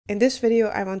In this video,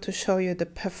 I want to show you the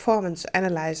performance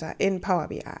analyzer in Power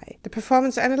BI. The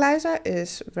performance analyzer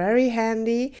is very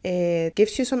handy. It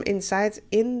gives you some insights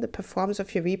in the performance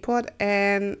of your report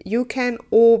and you can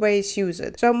always use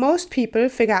it. So most people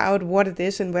figure out what it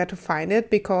is and where to find it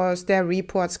because their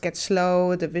reports get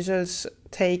slow, the visuals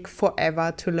take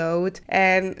forever to load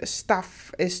and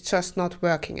stuff is just not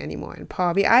working anymore in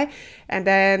Power BI, and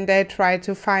then they try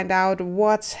to find out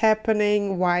what's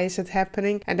happening, why is it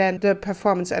happening, and then the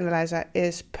performance analyzer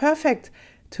is perfect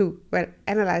to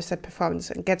analyze that performance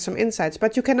and get some insights.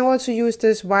 But you can also use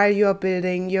this while you're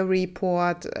building your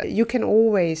report. You can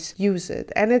always use it,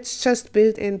 and it's just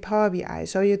built in Power BI,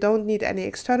 so you don't need any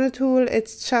external tool,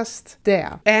 it's just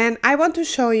there. And I want to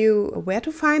show you where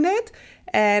to find it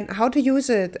and how to use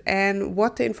it and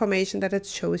what the information that it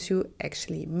shows you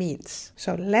actually means.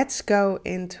 So let's go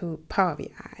into Power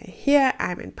BI. Here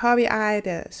I'm in Power BI,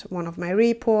 there's one of my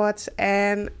reports,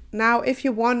 and now if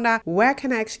you wonder where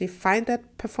can I actually find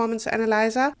that performance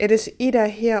analyzer, it is either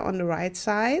here on the right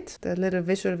side, the little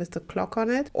visual with the clock on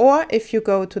it, or if you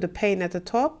go to the pane at the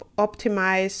top,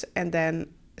 optimize, and then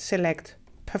select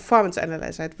performance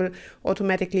analyzer, it will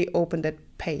automatically open that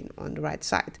pane on the right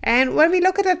side. And when we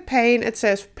look at that pane, it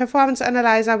says performance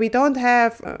analyzer. We don't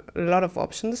have a lot of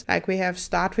options, like we have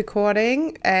start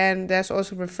recording, and there's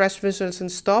also refresh visuals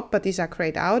and stop, but these are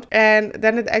grayed out. And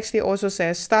then it actually also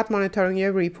says start monitoring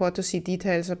your report to see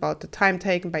details about the time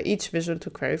taken by each visual to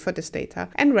query for this data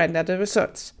and render the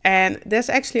results. And there's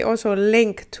actually also a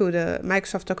link to the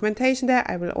Microsoft documentation there.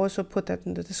 I will also put that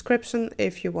in the description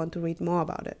if you want to read more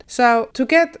about it. So to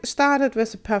get started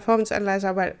with the performance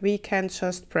analyzer, well, we can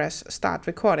just press start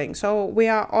recording. So we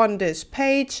are on this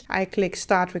page. I click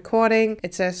start recording.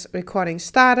 It says recording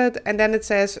started, and then it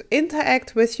says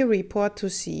interact with your report to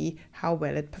see how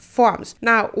well it performs.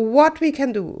 Now, what we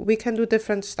can do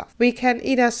different stuff. We can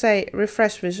either say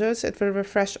refresh visuals. It will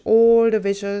refresh all the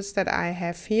visuals that I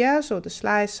have here. So the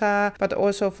slicer, but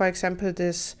also, for example,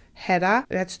 this header.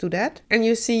 Let's do that. And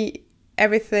you see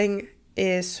everything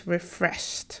is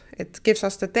refreshed. It gives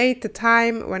us the date, the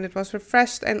time when it was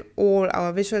refreshed, and all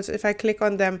our visuals. If I click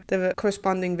on them, the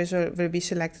corresponding visual will be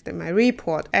selected in my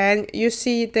report. And you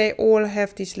see they all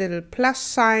have these little plus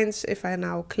signs. If I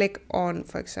now click on,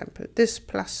 for example, this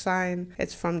plus sign,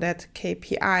 it's from that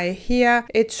KPI here.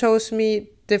 It shows me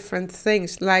different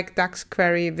things like DAX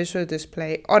query, visual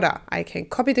display, other. I can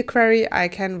copy the query, I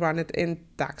can run it in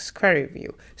DAX query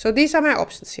view. So these are my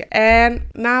options here. And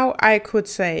now I could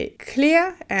say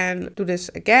clear and do this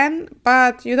again,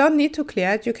 but you don't need to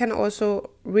clear it. You can also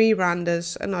rerun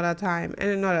this another time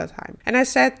and another time. And I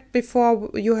said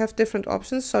before, you have different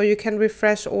options, so you can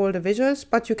refresh all the visuals,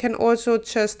 but you can also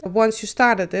just, once you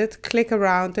started it, click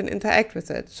around and interact with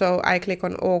it. So I click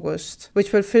on August,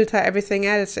 which will filter everything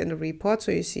else in the report,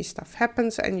 so you see stuff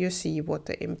happens and you see what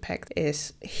the impact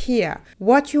is here.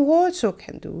 What you also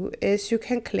can do is you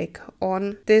can click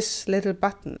on this little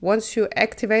button. Once you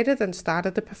activate it and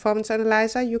started the performance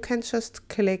analyzer, you can just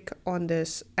click on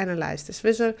this analyze this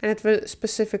visual, and it will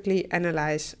specifically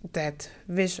analyze that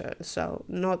visual, so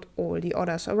not all the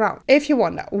others around. If you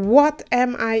wonder, what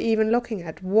am I even looking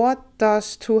at? What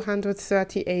does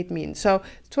 238 mean? So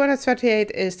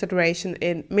 238 is the duration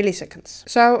in milliseconds.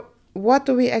 So what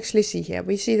do we actually see here?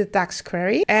 We see the DAX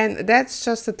query, and that's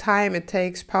just the time it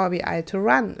takes Power BI to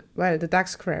run, well, the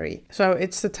DAX query. So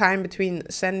it's the time between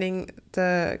sending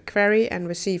the query and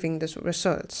receiving the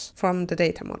results from the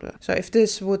data model. So if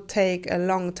this would take a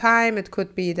long time, it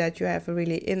could be that you have a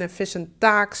really inefficient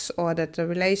DAX, or that the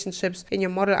relationships in your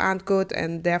model aren't good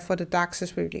and therefore the DAX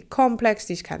is really complex,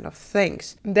 these kind of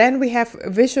things. Then we have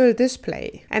visual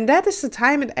display, and that is the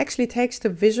time it actually takes the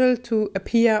visual to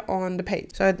appear on the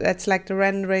page. So that's like the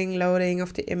rendering, loading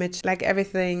of the image, like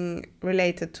everything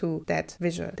related to that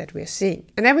visual that we're seeing.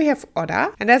 And then we have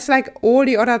other, and that's like all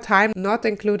the other time not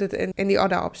included in the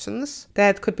other options.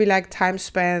 That could be like time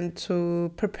spent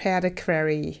to prepare the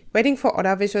query, waiting for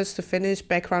other visuals to finish,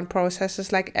 background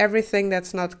processes, like everything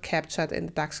that's not captured in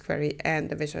the DAX query,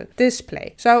 and the visual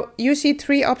display. So you see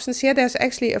three options here. There's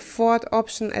actually a fourth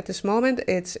option at this moment.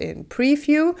 It's in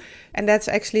preview, and that's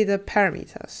actually the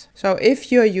parameters. So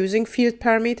if you're using field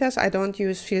parameters, I don't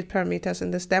use field parameters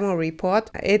in this demo report.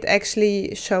 It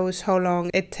actually shows how long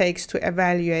it takes to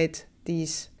evaluate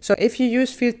these. So if you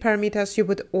use field parameters, you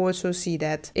would also see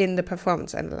that in the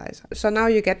performance analyzer. So now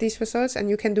you get these results and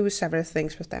you can do several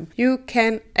things with them. You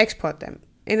can export them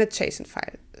in a JSON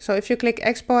file. So if you click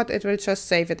export, it will just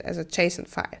save it as a JSON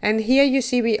file. And here you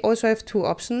see we also have two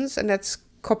options, and that's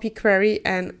copy query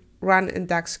and run in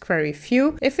DAX query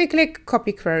view. If we click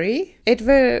copy query, it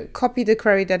will copy the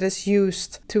query that is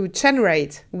used to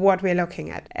generate what we're looking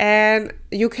at. And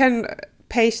you can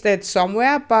paste it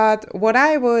somewhere, but what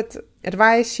I would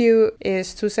advise you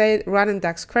is to say run in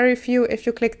DAX query view. If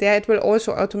you click there, it will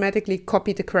also automatically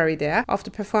copy the query there of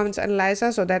the performance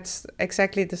analyzer. So that's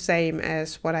exactly the same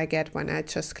as what I get when I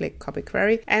just click copy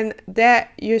query. And there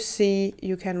you see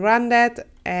you can run that.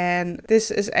 And this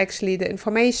is actually the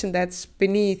information that's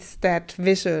beneath that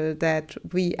visual that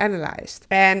we analyzed.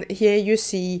 And here you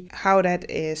see how that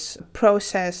is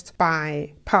processed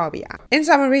by Power BI. In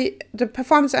summary, the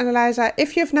performance analyzer,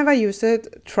 if you've never used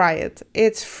it, try it.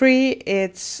 It's free,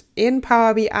 it's in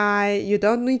Power BI, you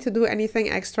don't need to do anything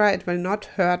extra, it will not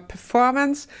hurt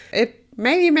performance. It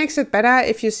maybe makes it better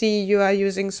if you see you are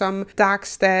using some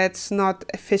DAX that's not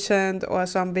efficient or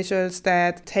some visuals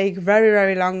that take very,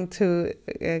 very long to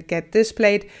get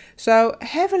displayed. So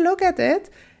have a look at it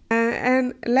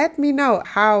and let me know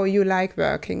how you like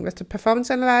working with the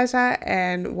performance analyzer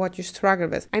and what you struggle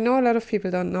with. I know a lot of people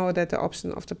don't know that the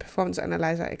option of the performance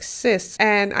analyzer exists.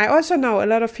 And I also know a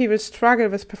lot of people struggle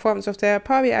with performance of their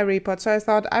Power BI report. So I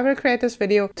thought I will create this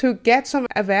video to get some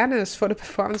awareness for the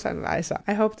performance analyzer.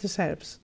 I hope this helps.